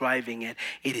who's driving it.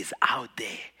 It is out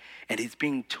there, and it's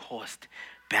being tossed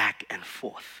back and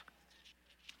forth.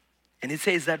 And it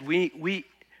says that we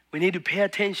need to pay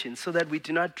attention so that we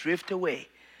do not drift away.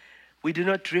 We do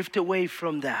not drift away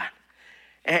from that.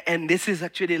 And this is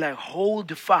actually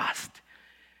hold fast.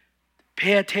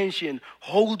 Pay attention.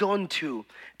 Hold on to.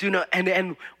 Do not.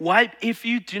 And why? If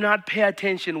you do not pay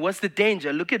attention, what's the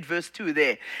danger? Look at verse 2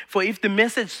 there. For if the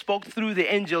message spoke through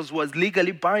the angels was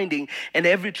legally binding, and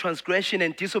every transgression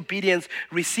and disobedience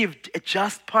received a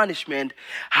just punishment,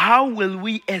 how will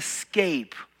we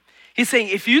escape? He's saying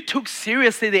if you took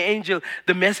seriously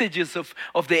the messages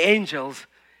of the angels,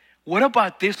 what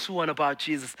about this one about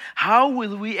Jesus? How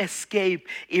will we escape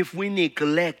if we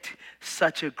neglect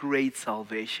such a great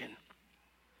salvation?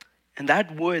 And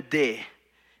that word there,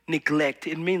 neglect,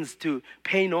 it means to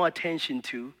pay no attention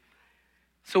to.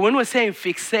 So when we're saying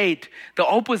fixate, the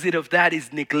opposite of that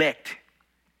is neglect.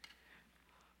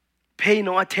 Pay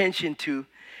no attention to.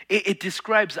 It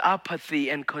describes apathy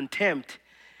and contempt,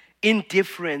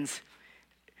 indifference,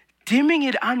 deeming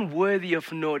it unworthy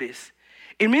of notice.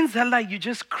 It means that you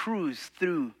just cruise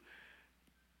through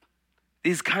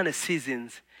these kind of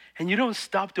seasons and you don't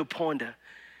stop to ponder.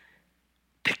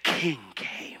 The King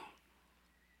came.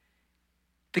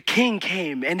 The King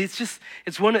came, and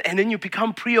and then you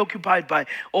become preoccupied by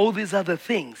all these other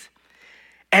things.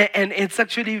 And it's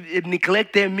actually,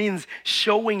 neglect there means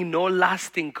showing no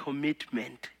lasting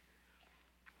commitment.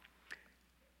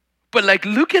 But like,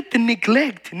 look at the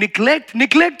neglect.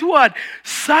 Neglect what?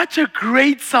 Such a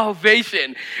great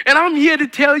salvation. And I'm here to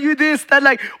tell you this, that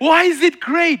like, why is it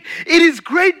great? It is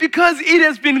great because it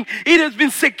has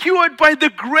been secured by the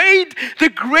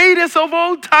greatest of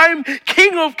all time,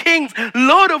 King of Kings,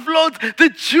 Lord of Lords, the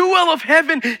jewel of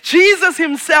heaven, Jesus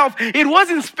himself. It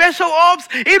wasn't special ops.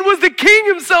 It was the King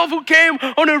himself who came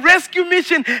on a rescue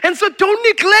mission. And so don't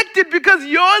neglect it, because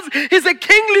yours is a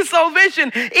kingly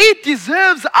salvation. It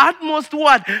deserves utmost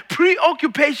what?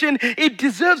 Preoccupation. It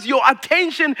deserves your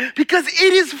attention because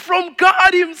it is from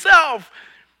God himself.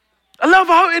 I love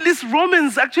how in this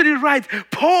Romans actually writes,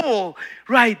 Paul,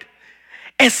 right?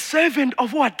 A servant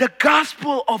of what? The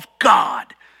gospel of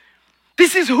God.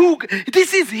 This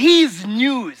is his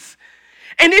news.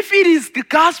 And if it is the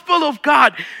gospel of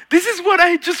God, this is what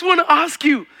I just want to ask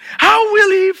you. How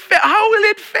will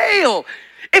it fail?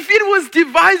 If it was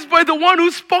devised by the one who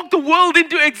spoke the world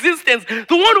into existence,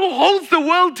 the one who holds the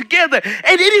world together,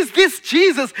 and it is this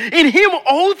Jesus, in him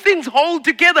all things hold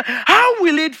together, how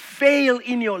will it fail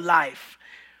in your life?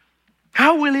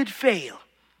 How will it fail?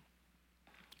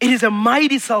 It is a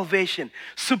mighty salvation,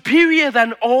 superior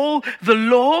than all the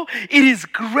law. It is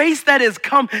grace that has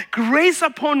come. Grace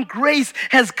upon grace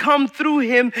has come through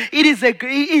him. It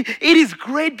is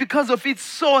great because of its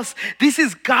source. This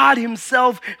is God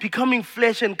himself becoming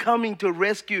flesh and coming to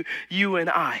rescue you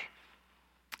and I.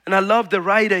 And I love the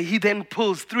writer, he then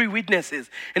pulls 3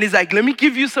 witnesses. And he's like, let me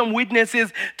give you some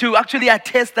witnesses to actually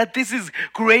attest that this is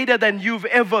greater than you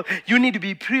need to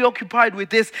be preoccupied with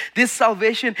this. This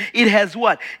salvation, it has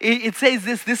what? It says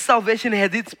this salvation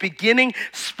has its beginning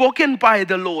spoken by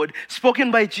the Lord,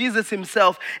 spoken by Jesus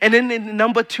himself. And then in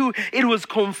number 2, it was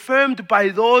confirmed by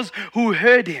those who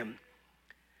heard him.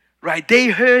 Right, they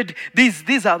heard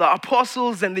these are the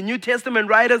apostles and the New Testament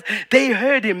writers. They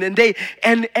heard him,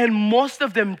 and most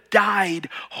of them died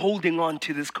holding on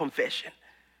to this confession.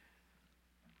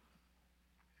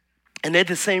 And at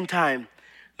the same time,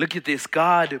 look at this,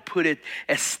 God put a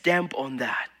stamp on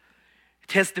that.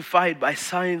 Testified by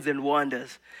signs and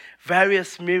wonders,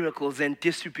 various miracles and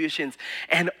distributions,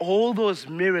 and all those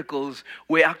miracles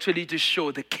were actually to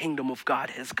show the kingdom of God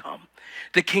has come.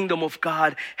 The kingdom of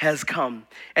God has come.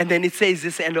 And then it says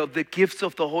this, and of the gifts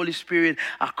of the Holy Spirit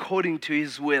according to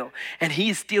his will. And he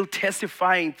is still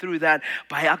testifying through that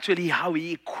by actually how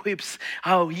he equipped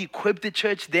the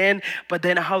church then, but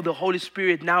then how the Holy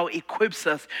Spirit now equips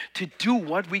us to do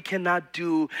what we cannot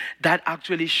do, that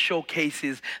actually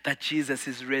showcases that Jesus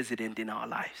is resident in our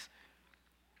lives.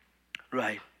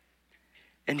 Right.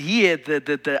 And here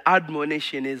the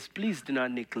admonition is, please do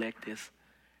not neglect this.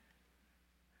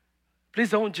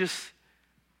 Please don't just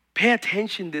pay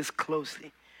attention this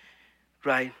closely,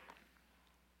 right?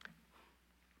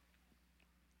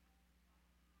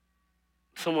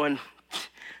 Someone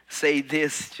say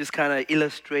this, just kind of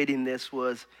illustrating this,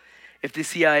 was if the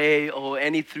CIA or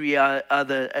any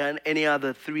other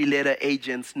 3-letter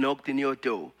agents knocked in your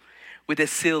door with a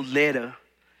sealed letter,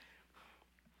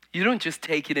 you don't just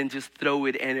take it and just throw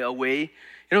it away. You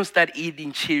don't start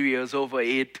eating Cheerios over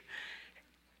it,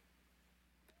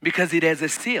 because it has a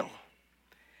seal.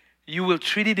 You will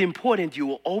treat it important. You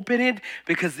will open it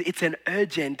because it's an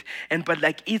urgent, but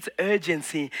like its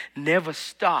urgency never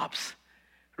stops,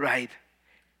 right?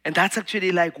 And that's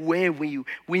actually like where we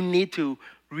need to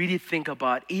really think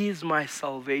about, is my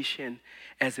salvation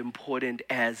as important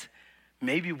as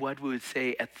maybe what we would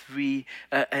say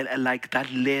like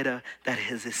that letter that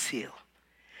has a seal?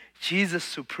 Jesus'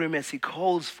 supremacy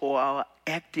calls for our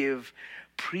active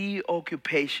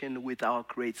preoccupation with our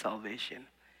great salvation.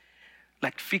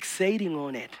 Like fixating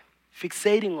on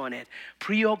it.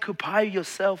 Preoccupy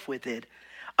yourself with it.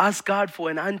 Ask God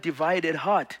for an undivided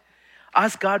heart.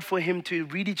 Ask God for him to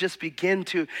really just begin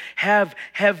to have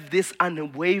this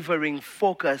unwavering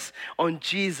focus on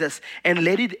Jesus, and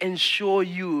let it ensure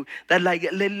you that let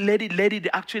it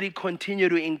actually continue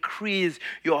to increase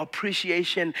your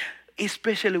appreciation,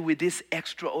 especially with this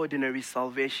extraordinary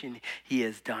salvation he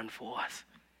has done for us.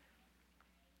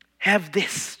 Have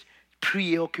this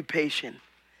preoccupation,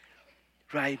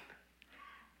 right?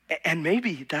 And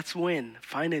maybe that's when,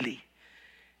 finally,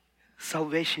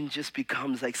 salvation just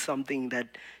becomes like something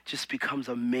that just becomes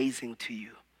amazing to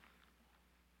you.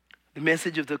 The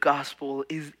message of the gospel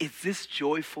is this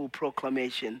joyful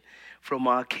proclamation from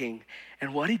our King.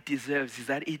 And what it deserves is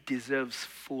that it deserves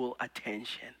full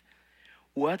attention.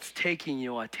 What's taking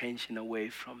your attention away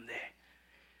from there?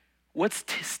 What's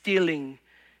stealing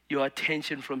your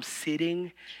attention from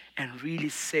sitting and really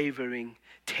savoring,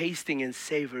 tasting and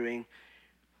savoring?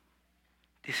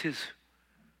 This is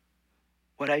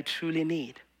what I truly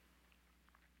need.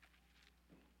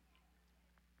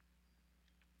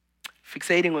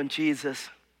 Fixating on Jesus,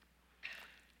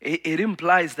 it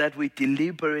implies that we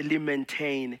deliberately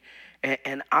maintain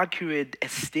an accurate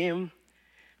esteem,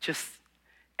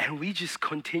 and we just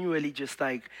continually just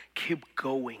like keep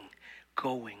going.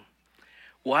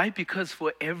 Why? Because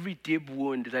for every deep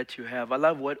wound that you have, I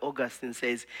love what Augustine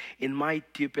says, in my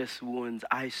deepest wounds,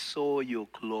 I saw your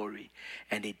glory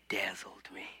and it dazzled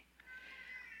me.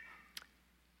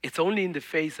 It's only in the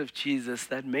face of Jesus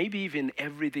that maybe even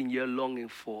everything you're longing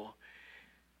for,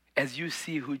 as you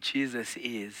see who Jesus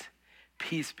is,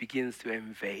 peace begins to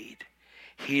invade,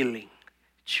 healing,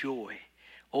 joy,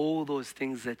 all those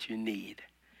things that you need.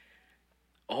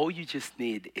 All you just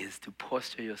need is to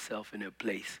posture yourself in a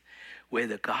place where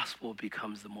the gospel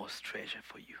becomes the most treasure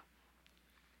for you.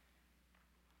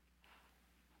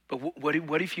 But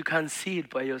what if you can't see it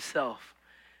by yourself?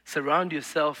 Surround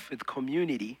yourself with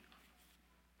community.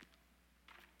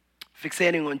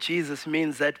 Fixating on Jesus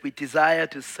means that we desire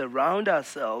to surround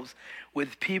ourselves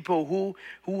with people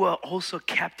who are also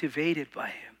captivated by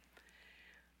him.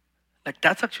 Like,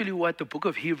 that's actually what the book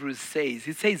of Hebrews says.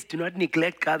 It says, do not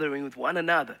neglect gathering with one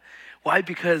another. Why?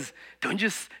 Because don't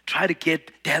just try to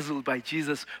get dazzled by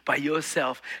Jesus by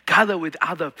yourself. Gather with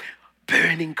other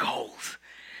burning coals.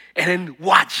 And then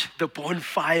watch the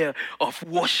bonfire of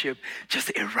worship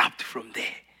just erupt from there.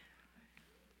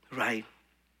 Right?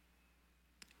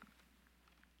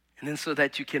 And then so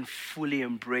that you can fully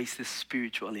embrace the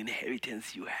spiritual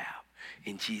inheritance you have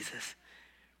in Jesus.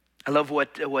 I love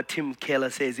what Tim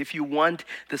Keller says. If you want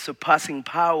the surpassing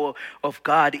power of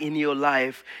God in your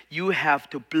life, you have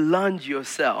to plunge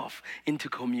yourself into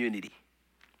community.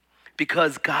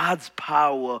 Because God's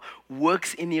power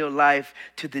works in your life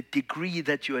to the degree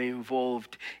that you are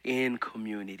involved in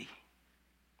community.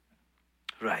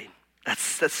 Right?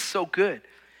 That's so good.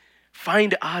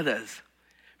 Find others.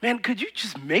 Man, could you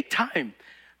just make time?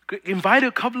 Invite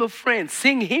a couple of friends,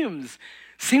 sing hymns,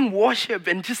 sing worship,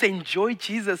 and just enjoy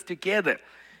Jesus together.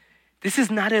 This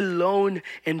is not a lone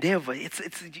endeavor. It's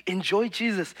enjoy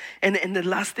Jesus. And the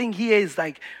last thing here is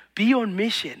like, be on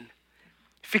mission.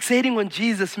 Fixating on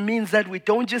Jesus means that we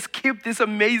don't just keep this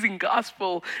amazing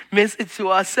gospel message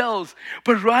to ourselves,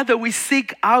 but rather we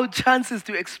seek out chances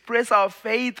to express our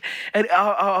faith and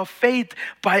our faith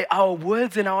by our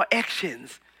words and our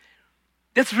actions.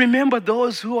 Let's remember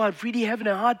those who are really having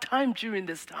a hard time during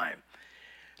this time.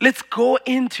 Let's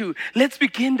begin to let's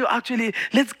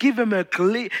give them a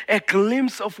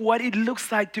glimpse of what it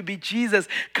looks like to be Jesus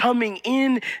coming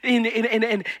in. And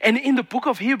in the book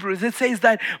of Hebrews, it says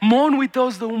that mourn with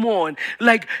those who mourn,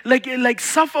 like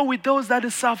suffer with those that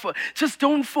suffer. Just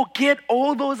don't forget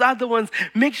all those other ones.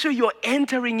 Make sure you're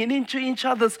entering into each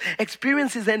other's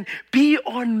experiences and be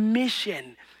on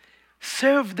mission.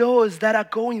 Serve those that are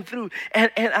going through.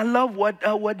 And I love what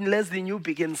Leslie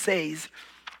Newbegin says.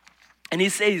 And he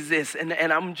says this, and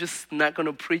I'm just not going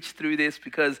to preach through this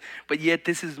but yet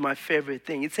this is my favorite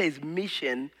thing. It says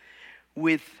mission,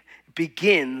 it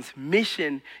begins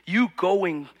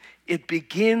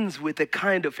with a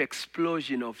kind of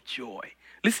explosion of joy.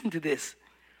 Listen to this.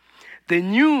 The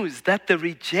news that the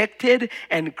rejected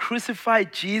and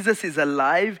crucified Jesus is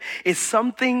alive is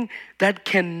something that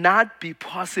cannot be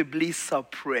possibly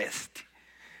suppressed.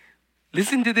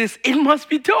 Listen to this. It must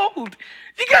be told.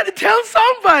 You got to tell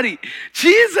somebody.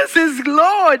 Jesus is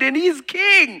Lord and he's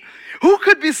King. Who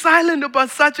could be silent about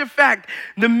such a fact?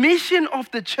 The mission of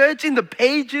the church in the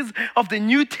pages of the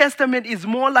New Testament is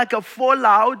more like a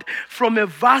fallout from a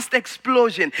vast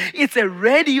explosion. It's a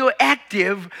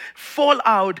radioactive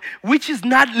fallout which is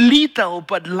not lethal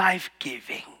but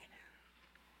life-giving.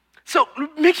 So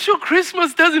make sure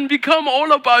Christmas doesn't become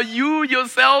all about you,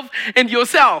 yourself, and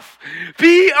yourself.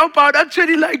 Be about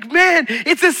actually like, man,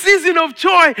 it's a season of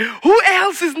joy. Who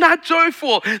else is not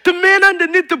joyful? The men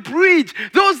underneath the bridge,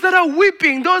 those that are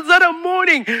weeping, those that are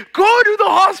mourning. Go to the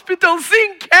hospital,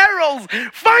 sing carols.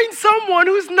 Find someone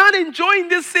who's not enjoying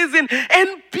this season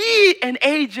and be an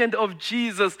agent of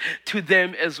Jesus to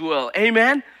them as well.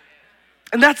 Amen?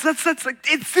 And that's like,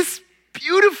 it's this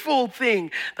beautiful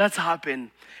thing that's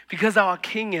happened. Because our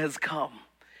King has come,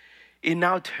 it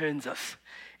now turns us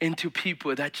into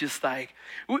people that just like,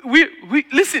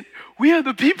 listen, we are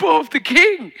the people of the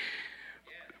King.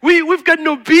 We've got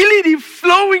nobility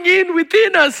flowing in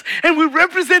within us, and we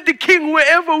represent the King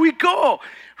wherever we go,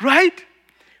 right?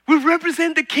 We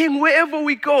represent the King wherever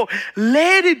we go.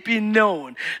 Let it be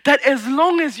known that as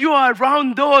long as you are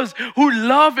around those who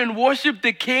love and worship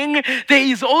the King, there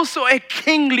is also a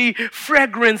kingly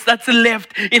fragrance that's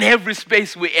left in every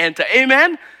space we enter.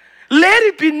 Amen? Let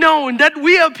it be known that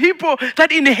we are people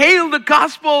that inhale the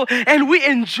gospel and we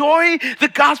enjoy the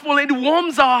gospel. It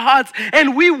warms our hearts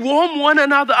and we warm one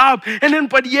another up.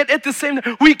 But yet at the same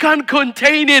time, we can't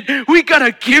contain it. We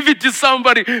gotta give it to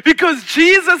somebody because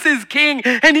Jesus is King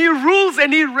and He rules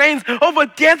and He reigns over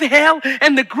death, hell,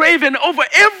 and the grave, and over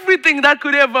everything that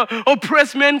could ever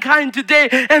oppress mankind today.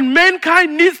 And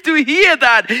mankind needs to hear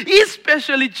that,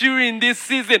 especially during this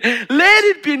season. Let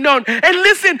it be known. And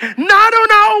listen, not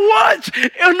on our watch.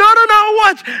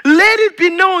 Let it be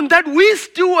known that we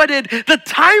stewarded the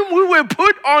time we were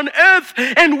put on earth,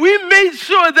 and we made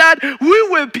sure that we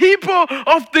were people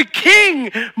of the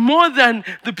King more than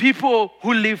the people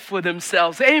who live for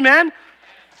themselves. Amen?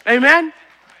 Amen?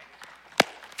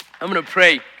 I'm going to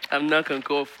pray. I'm not going to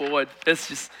go forward. Let's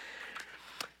just,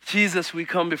 Jesus, we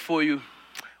come before you.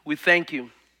 We thank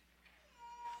you.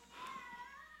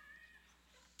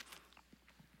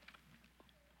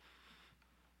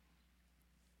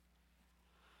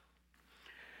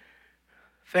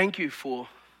 Thank you for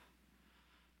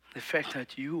the fact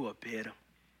that you are better.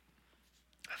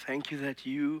 Thank you that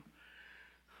you're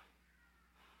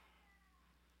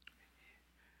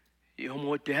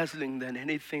more dazzling than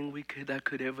anything that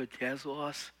could ever dazzle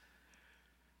us.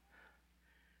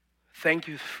 Thank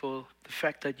you for the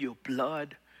fact that your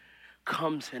blood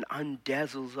comes and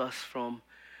undazzles us from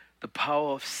the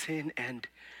power of sin and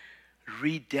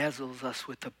redazzles us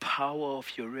with the power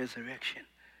of your resurrection.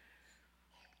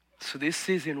 So this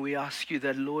season we ask you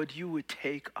that, Lord, you would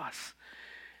take us.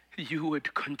 You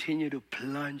would continue to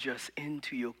plunge us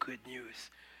into your good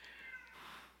news.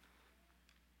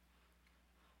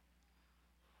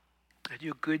 That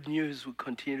your good news would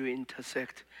continue to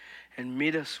intersect and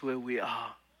meet us where we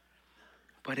are,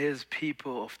 but as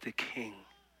people of the King.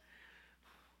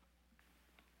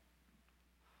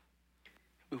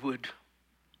 We would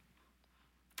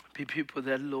be people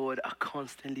that, Lord, are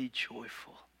constantly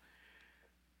joyful.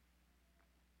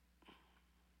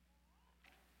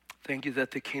 Thank you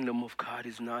that the kingdom of God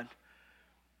is not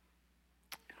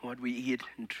in what we eat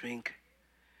and drink,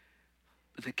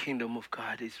 but the kingdom of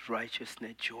God is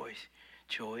righteousness,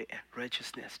 joy and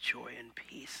righteousness, joy and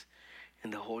peace in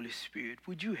the Holy Spirit.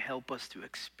 Would you help us to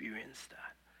experience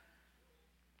that?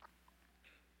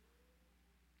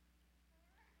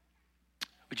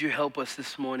 Would you help us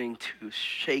this morning to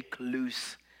shake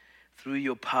loose through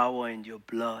your power and your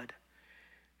blood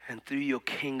and through your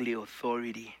kingly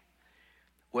authority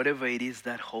whatever it is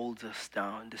that holds us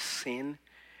down, the sin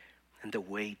and the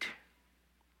weight.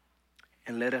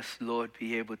 And let us, Lord,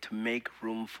 be able to make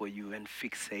room for you and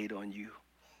fixate on you.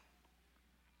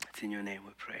 It's in your name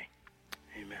we pray.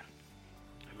 Amen.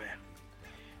 Amen.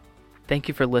 Thank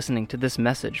you for listening to this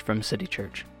message from City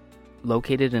Church,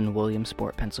 located in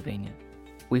Williamsport, Pennsylvania.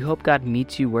 We hope God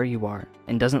meets you where you are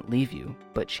and doesn't leave you,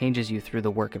 but changes you through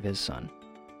the work of His Son.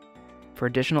 For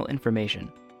additional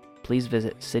information, please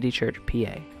visit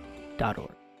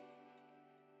citychurchpa.org.